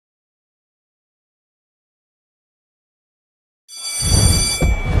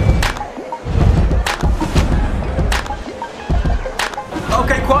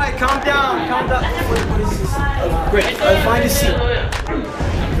quiet, calm down, calm down. What is this? Great, find a seat.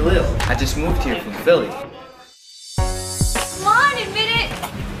 Khalil, I just moved here from Philly. Come on, admit it.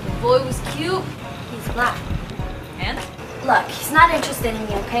 The boy was cute. He's black. And? Look, he's not interested in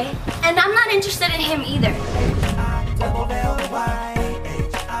me, okay? And I'm not interested in him either.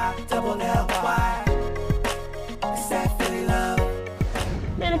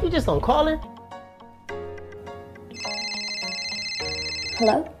 Man, if you just don't call her.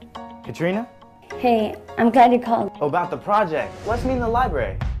 Hello? Katrina? Hey, I'm glad you called. Oh, about the project. Let's meet in the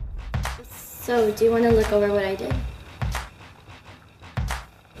library. So, do you want to look over what I did?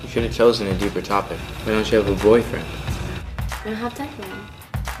 You should have chosen a deeper topic. Why don't you have a boyfriend? I don't have time for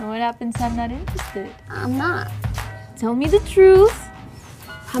him. What happens if I'm not interested? I'm not. Tell me the truth.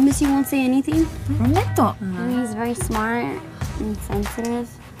 Promise you won't say anything? Prometo. He's very smart and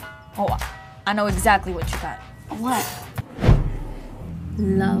sensitive. Oh, I know exactly what you got. What?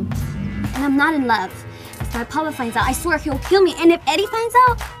 Love. And I'm not in love. If my papa finds out, I swear he'll kill me. And if Eddie finds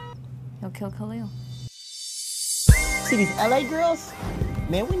out, He'll kill Khalil. See these LA girls?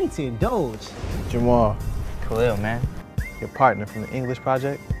 Man, we need to indulge. Jamal, Khalil, man. your partner from the English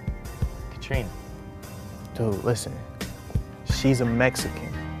project. Katrina. Dude, listen. She's a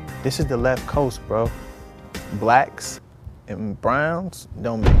Mexican. This is the left coast, bro. Blacks and browns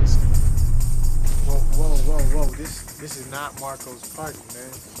don't mix. Whoa. This is not Marco's party, man.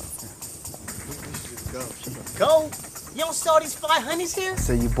 We should just go. Go? You don't saw these fly honeys here?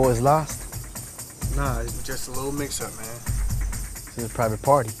 So you boys lost? Nah, it's just a little mix-up, man. This is a private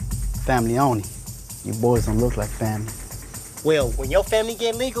party. Family only. You boys don't look like family. Well, when your family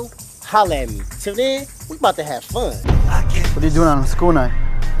get legal, holla at me. Till then, we about to have fun. What are you doing on a school night?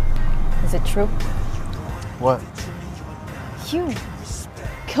 Is it true? What? You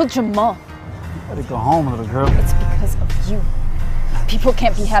killed Jamal. You better go home, little girl. It's because of you. People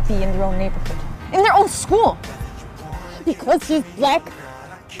can't be happy in their own neighborhood, in their own school. Because he's black,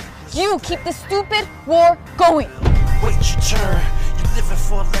 you keep the stupid war going. Wait your turn. You living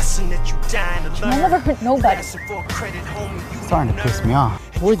for a lesson that you dying to learn. I never hurt nobody. Asking for credit, homie, you It's starting to piss me off.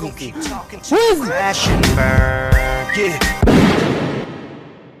 Who is it? Action burn. Yeah.